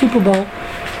Super Bowl.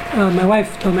 My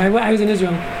wife told me I was in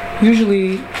Israel.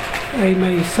 Usually,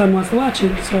 my son wants to watch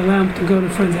it, so I allow him to go to a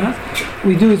friend's house. What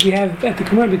we do is we have at the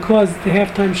commercial, because the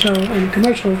halftime show and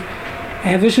commercials, I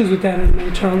have issues with that as my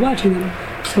child watching them.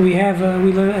 So we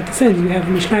learn at the Sins, we have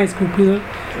a Mishnayos group. We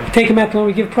take them out and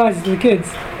we give prizes to the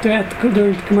kids during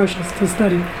the commercials to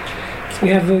study. So we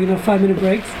have 5-minute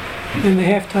breaks, and the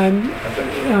halftime.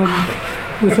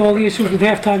 With all the issues with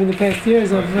halftime in the past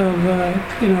years of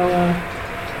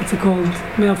what's it called,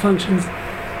 malfunctions,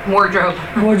 Wardrobe.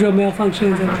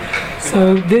 malfunctions. And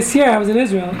so this year I was in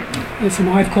Israel, and so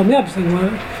my wife called me up saying,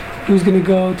 well, he was going to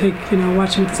go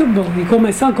watch him at the Super Bowl.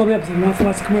 My son called me up and said, he wants to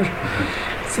watch the commercial.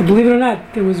 So believe it or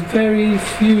not, there was very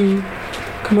few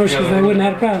commercials that I wouldn't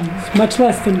have had a problem. It's much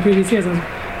less than the previous years. I was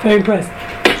very impressed.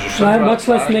 Much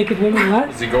less naked women. What?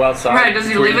 Does he go outside? Right, does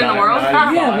he live in the world?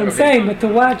 Yeah, but I'm saying, but to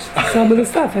watch some of the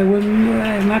stuff,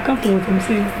 I'm not comfortable with them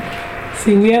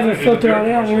seeing. We have a filter on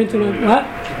our internet. What?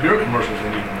 Beer commercials are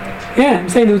even that. Yeah, I'm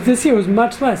saying this year was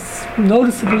much less,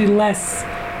 noticeably less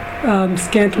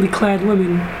scantily clad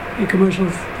women in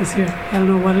commercials this year. I don't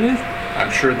know what it is. I'm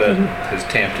sure that has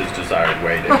tamped his desired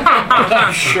weight.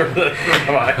 I'm sure that.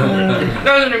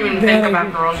 Doesn't even think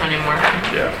about girls anymore.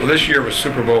 Yeah. Well, this year was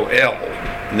Super Bowl L.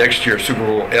 Next year, Super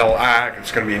Bowl LI.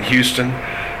 It's going to be in Houston.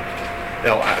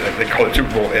 LI. They call it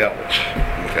Super Bowl L.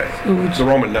 Okay. So It's the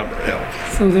Roman number, L.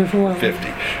 So therefore, 50.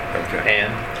 Okay.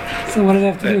 And so what did I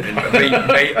have to do?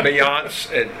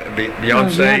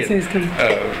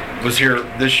 Beyonce was here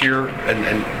this year,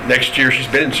 and next year she's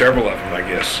been in several of them, I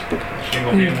guess. She ain't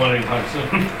gonna be in one anytime soon.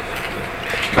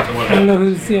 I don't know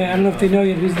I don't know if they know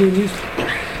yet who's doing Houston.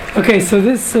 Okay, so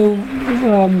this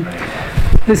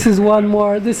is one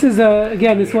more. This is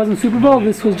again. This wasn't Super Bowl.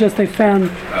 This was just I found.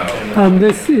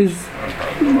 This is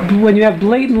when you have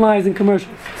blatant lies in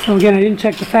commercials. So again, I didn't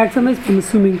check the facts on this, but I'm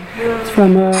assuming it's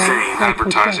from.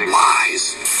 Advertising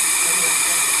lies.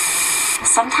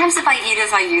 Sometimes if I eat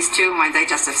as I used to, my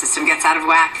digestive system gets out of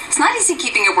whack. It's not easy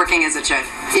keeping it working as it should.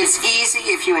 It's easy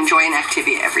if you enjoy an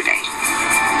activity every day.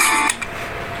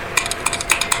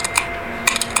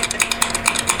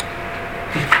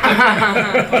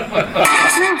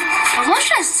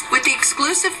 Delicious! With the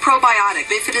exclusive probiotic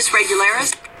Bifidus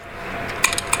regularis.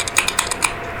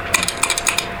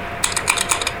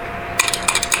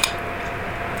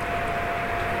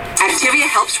 Activia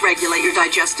helps regulate your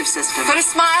digestive system. Put a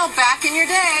smile back in your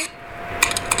day.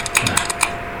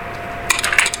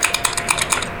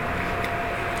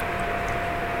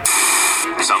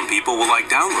 Some people will like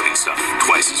downloading stuff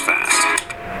twice as fast.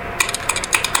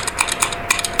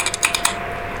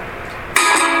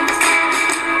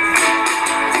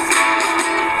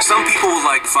 Some people will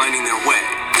like finding their way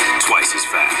twice as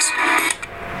fast.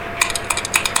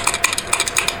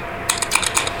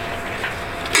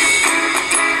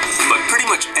 But pretty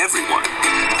much everyone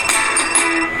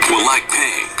will like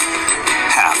paying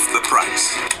half the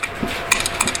price.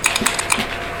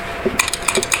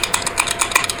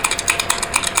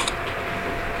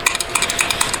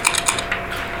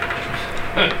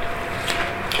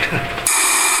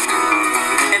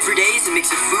 Every day is a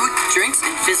mix of food, drinks,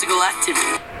 and physical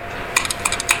activity.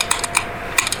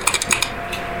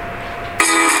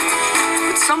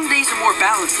 But some days are more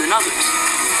balanced than others.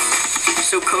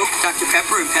 So Coke, Dr.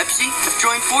 Pepper, and Pepsi have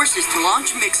joined forces to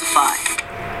launch Mixify.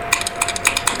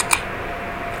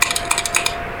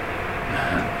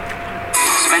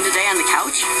 Spend a day on the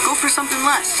couch? Go for something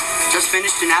less. Just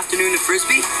finished an afternoon of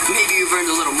Frisbee? Maybe you've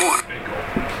earned a little more.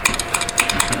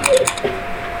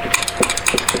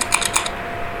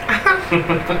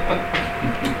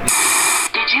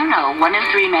 Did you know 1 in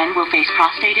 3 men will face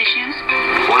prostate issues?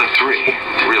 1 in 3?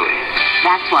 Really?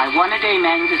 That's why One A Day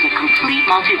Men's is a complete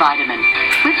multivitamin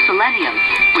with selenium,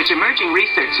 which emerging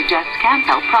research suggests can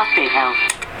help prostate health.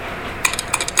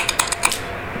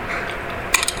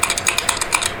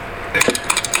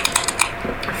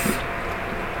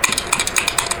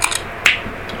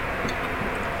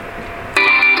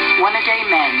 One A Day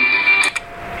Men's.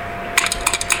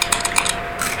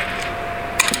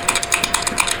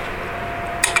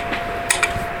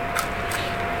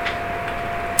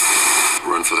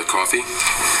 Run for the coffee,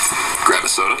 grab a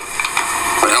soda.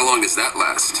 But how long does that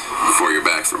last before you're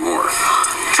back for more?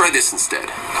 Try this instead.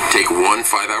 Take 1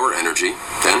 5-hour energy,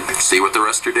 then see what the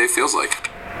rest of your day feels like.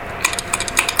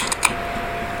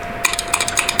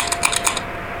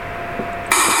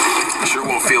 Sure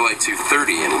won't feel like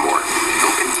 2:30 anymore,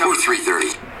 or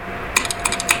 3:30.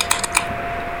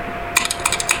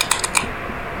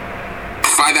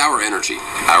 5-hour energy.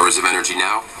 Hours of energy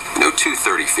now, no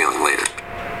 2:30 feeling later.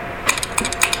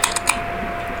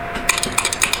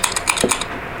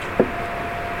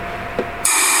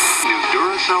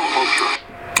 Duracell Ultra.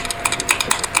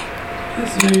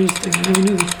 That's very interesting. I never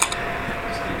knew this.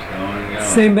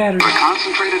 Same battery. A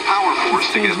concentrated power force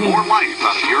to get more life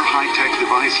out of your high-tech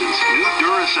devices. New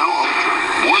Duracell Ultra.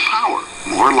 More power,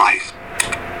 more life.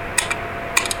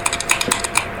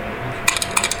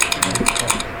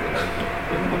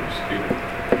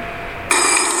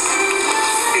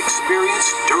 Experience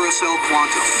Duracell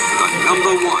Quantum, the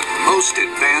 #1 most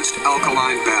advanced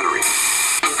alkaline battery.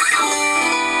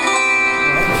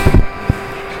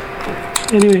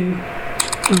 Anyway,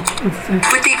 let's say.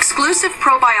 With the exclusive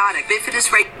probiotic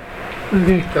Bifidus Rate.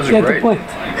 Okay, Those are get great. the point.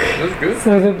 That's good.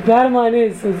 So the bottom line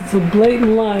is, it's a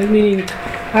blatant lie, meaning,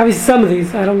 obviously some of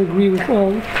these I don't agree with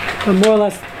all, but more or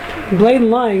less, blatant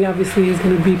lying obviously is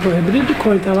going to be prohibited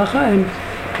according to halacha, and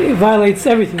it violates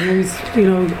everything. When he's,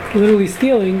 literally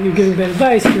stealing, you're giving bad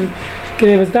advice, you're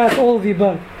giving us that, all of the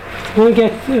above. When we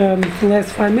get the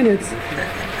last 5 minutes,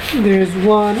 there's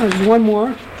one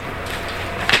more.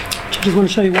 I just want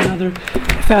to show you one other.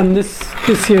 I found this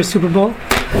year's Super Bowl.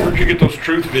 Where'd you get those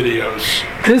truth videos?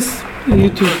 This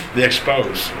YouTube. The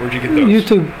expose. Where'd you get those?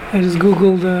 YouTube. I just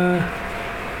googled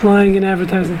lying and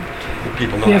advertising.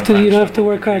 People You don't have to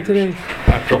work hard today. I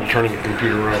have trouble turning a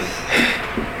computer on.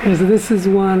 Okay, so this is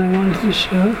one I wanted to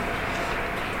show.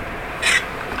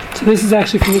 So this is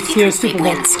actually from this year's Super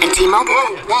Bowl.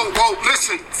 Whoa,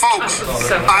 listen, folks.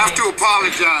 I have to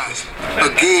apologize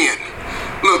again.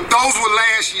 Look, those were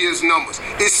last year's numbers.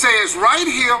 It says right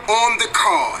here on the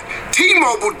card,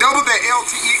 T-Mobile doubled their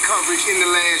LTE coverage in the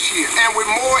last year. And with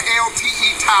more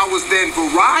LTE towers than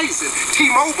Verizon,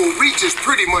 T-Mobile reaches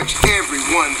pretty much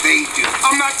everyone they do.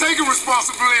 I'm not taking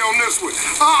responsibility on this one.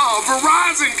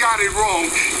 Verizon got it wrong.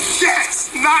 Yes,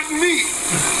 not me.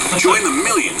 Join the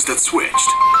millions that switched.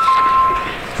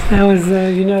 That was,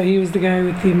 he was the guy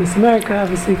with the Miss America,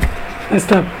 obviously messed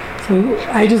up. So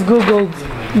I just googled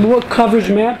more coverage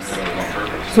maps.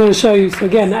 Just want to show you. So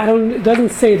again, it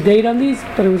doesn't say a date on these,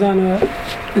 but it was on a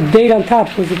date on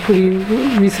top was a pretty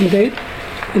recent date,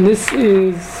 and this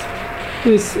is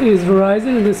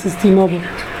Verizon and this is T-Mobile,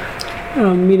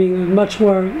 meaning much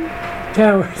more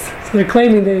towers. So they're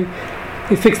claiming they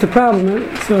fixed the problem.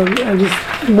 So I just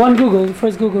the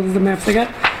first Google is the maps I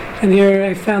got, and here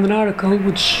I found an article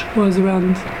which was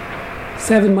around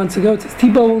 7 months ago. It says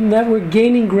T-Mobile network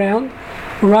gaining ground.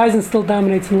 Verizon still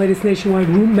dominates in the latest nationwide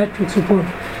root metrics report.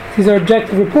 These are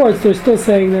objective reports. They're still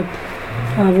saying that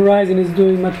Verizon is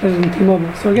doing much better than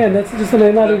T-Mobile. So again, that's just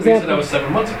another example. That was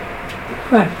 7 months ago.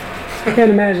 Right. I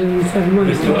can't imagine in 7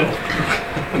 months.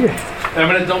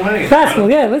 Eminent domain. Possible,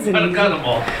 yeah. Listen. I'd have got them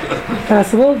all.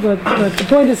 Possible, but the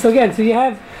point is, so again, so you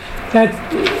have that.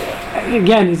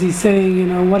 Again, is he saying,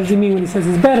 what does he mean when he says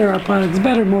it's better? Our product's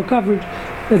better, more coverage.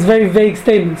 That's very vague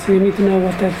statement. So you need to know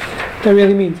what that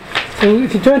really means. So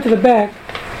if you turn to the back,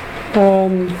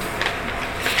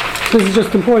 this is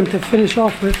just important to finish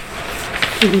off with.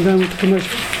 I think we're done with the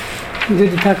commercial. We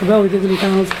did the Taco Bell, we did the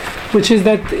McDonald's, which is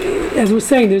that, as we're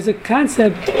saying, there's a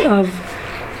concept of,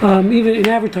 even in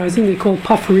advertising, they call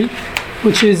puffery,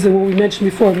 which is what we mentioned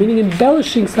before, meaning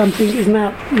embellishing something is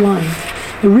not lying.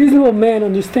 A reasonable man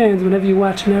understands whenever you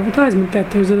watch an advertisement that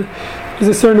there's a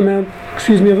certain amount,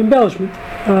 of embellishment.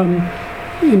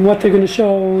 In what they're going to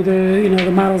show,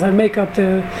 the models have makeup,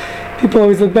 the people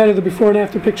always look better, the before and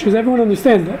after pictures. Everyone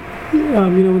understands that.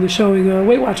 When they're showing a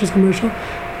Weight Watchers commercial,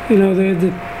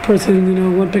 the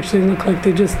person, one picture they look like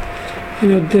they just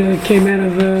came out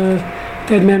of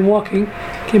dead man walking,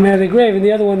 came out of the grave, and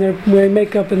the other one they're wearing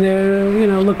makeup and they're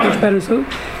look much better. So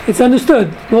it's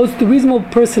understood. The reasonable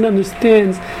person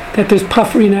understands that there's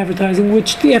puffery in advertising,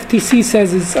 which the FTC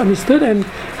says is understood, and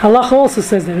Halacha also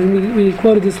says that. And we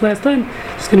quoted this last time.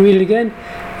 Just going to read it again,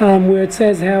 where it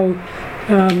says how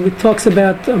it talks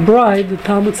about a bride. The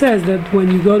Talmud says that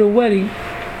when you go to a wedding,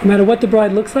 no matter what the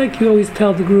bride looks like, you always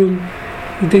tell the groom,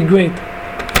 "You did great."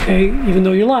 Okay, even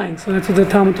though you're lying. So that's what the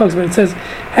Talmud talks about. It says,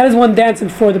 how does one dance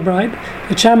before the bride?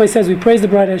 The Shammai says we praise the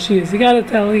bride as she is. You got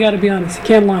to be honest. You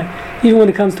can't lie, even when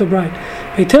it comes to a bride.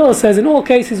 Beit Hillel says in all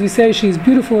cases we say she is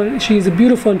beautiful. She is a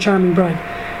beautiful and charming bride.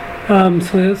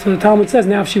 So the Talmud says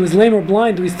now if she was lame or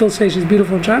blind, do we still say she's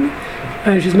beautiful and charming?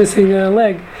 She's missing a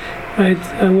leg, right?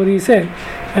 What do you say?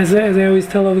 As I always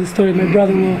tell over the story of my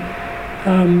brother-in-law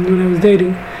when I was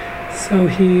dating. So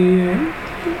he.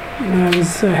 I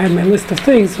had my list of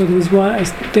things. So there was one. I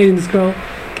was dating this girl.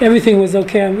 Everything was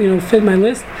okay. Fit my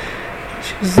list.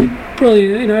 She was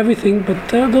brilliant. Everything, but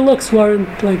the looks weren't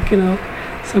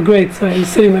so great. So I was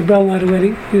sitting with my brother at a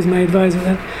wedding. He was my advisor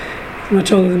then. He's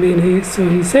much older than me, and he's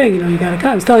saying, you gotta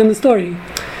come. I was telling him the story.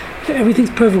 Everything's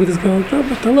perfect with this girl,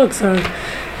 but the looks are.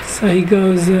 So he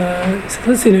goes. He said,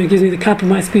 listen, he gives me the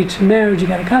compromise speech. In marriage, you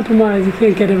gotta compromise. You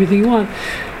can't get everything you want.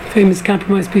 Famous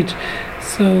compromise speech.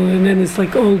 So, and then this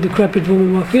old decrepit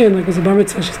woman walked in, it was a bar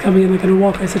mitzvah, she's coming in on a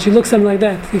walker. I said, she looks something like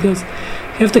that. He goes,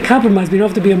 you have to compromise, but you don't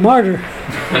have to be a martyr.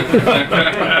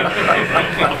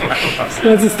 So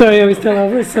that's the story I always tell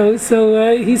over. So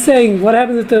he's saying, what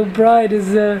happens if the bride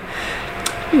is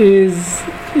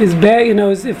bad,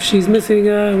 if she's missing,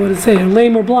 her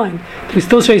lame or blind? Do we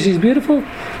still say she's beautiful?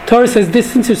 Torah says,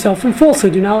 distance yourself from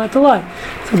falsehood, you're not allowed to lie.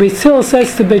 So Beit Hillel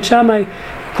says to Beit Shammai,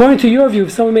 according to your view,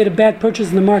 if someone made a bad purchase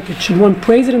in the market, should one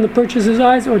praise it in the purchaser's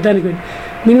eyes or denigrate?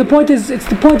 I mean, the point is, it's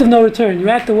the point of no return. You're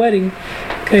at the wedding,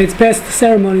 okay, it's past the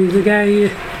ceremony. The guy,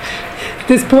 at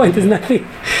this point, there's nothing.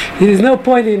 There's no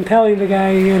point in telling the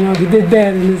guy, he did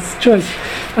bad in his choice.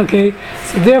 Okay,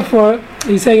 so therefore,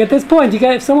 he's saying at this point,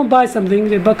 if someone buys something,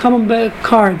 they come a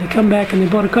car, they come back and they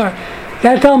bought a car. You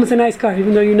gotta tell them it's a nice car,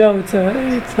 even though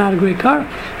it's not a great car.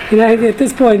 At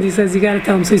this point, he says you gotta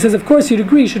tell them. So he says, of course, you'd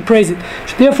agree, you should praise it. You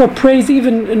should therefore praise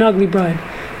even an ugly bride.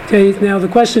 Okay. Now the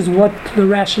question is what the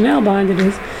rationale behind it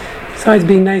is. Besides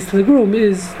being nice to the groom,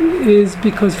 is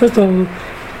because first of all,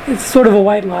 it's sort of a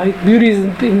white lie. Beauty is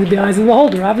in the eyes of the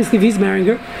beholder. Obviously, if he's marrying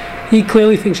her, he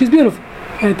clearly thinks she's beautiful.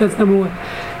 Right? That's number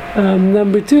one.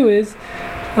 Number two is.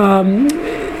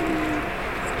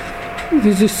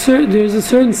 There's a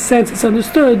certain sense, it's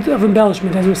understood, of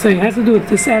embellishment, as we're saying. It has to do with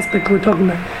this aspect we're talking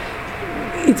about.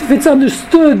 If it's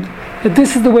understood that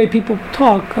this is the way people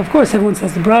talk, of course everyone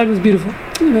says the bride was beautiful.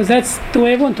 That's the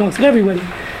way everyone talks at every wedding.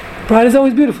 The bride is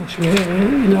always beautiful. So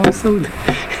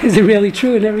is it really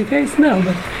true in every case? No,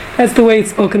 but that's the way it's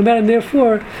spoken about, and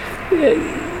therefore,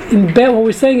 what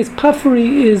we're saying is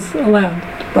puffery is allowed.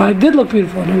 The bride did look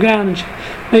beautiful in her gown, and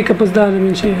makeup was done.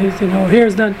 Her hair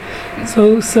is done.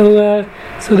 So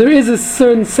there is a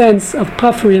certain sense of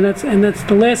puffery, and that's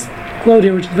the last quote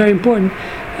here, which is very important.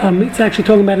 It's actually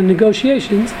talking about in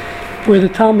negotiations, where the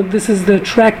Talmud. This is the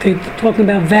tractate talking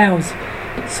about vows.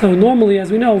 So normally,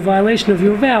 as we know, violation of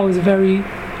your vow is a very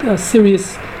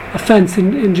serious offense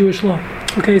in Jewish law.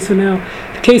 Okay, so now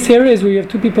the case here is where you have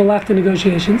two people locked in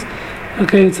negotiations.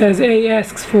 Okay, it says A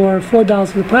asks for $4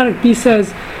 for the product. B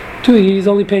says he's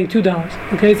only paying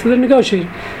 $2. Okay, so they're negotiating.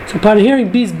 So upon hearing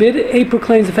B's bid, A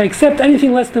proclaims, if I accept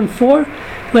anything less than 4,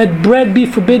 let bread be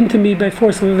forbidden to me by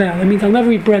force of a vow. That means I'll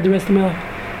never eat bread the rest of my life.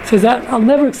 It says I'll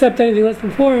never accept anything less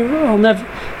than 4.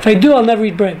 If I do, I'll never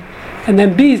eat bread. And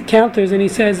then B counters and he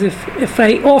says, if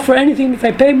I offer anything, if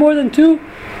I pay more than 2,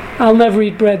 I'll never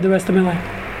eat bread the rest of my life.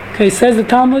 Okay, says the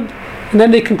Talmud, and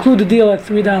then they conclude the deal at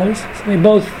 $3. So they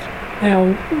both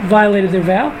now violated their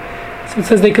vow. So it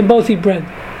says they can both eat bread.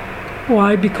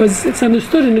 Why? Because it's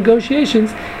understood in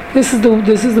negotiations. This is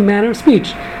the manner of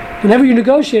speech. Whenever you're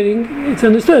negotiating, it's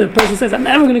understood. The person says, "I'm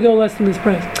never going to go less than this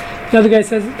price." The other guy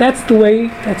says, "That's the way.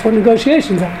 That's what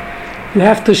negotiations are. You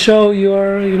have to show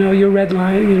your red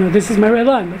line. This is my red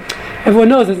line." But everyone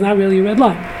knows it's not really a red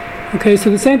line. Okay, so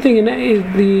the same thing in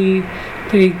the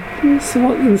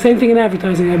same thing in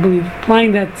advertising, I believe.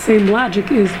 Applying that same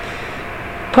logic is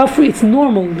puffery. It's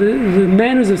normal. The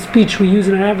manners of speech we use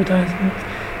in our advertisements.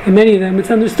 In many of them,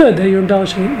 it's understood that you're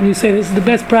embellishing it. When you say this is the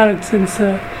best product since,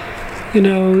 this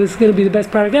is going to be the best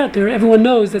product out there, everyone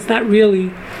knows that's not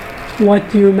really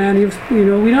what your manner of, we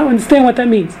don't understand what that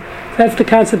means. That's the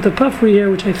concept of puffery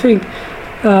here, which I think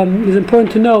is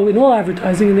important to know in all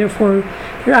advertising, and therefore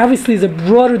there obviously is a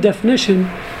broader definition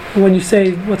when you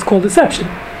say what's called deception.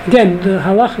 again, the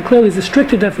halacha clearly is a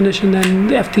stricter definition than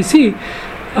the FTC.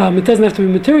 It doesn't have to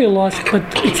be material loss, but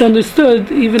it's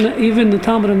understood, even the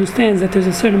Talmud understands that there's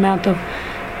a certain amount of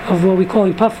what we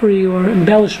call puffery or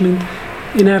embellishment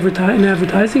in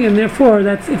advertising, and therefore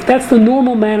if that's the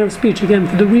normal manner of speech, again,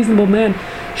 for the reasonable man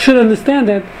should understand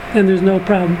that, then there's no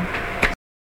problem.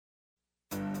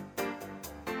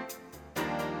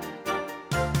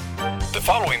 The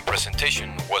following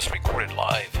presentation was recorded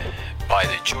live by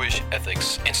the Jewish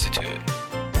Ethics Institute.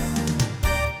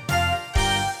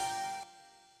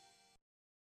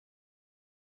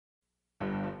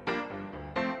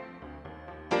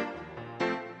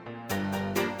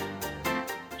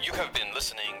 You have been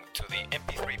listening to the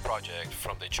MP3 project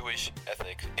from the Jewish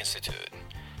Ethics Institute.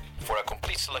 For a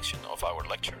complete selection of our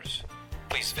lectures,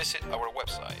 please visit our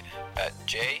website at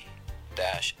j-ethics.org.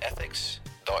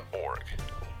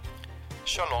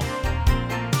 Shalom.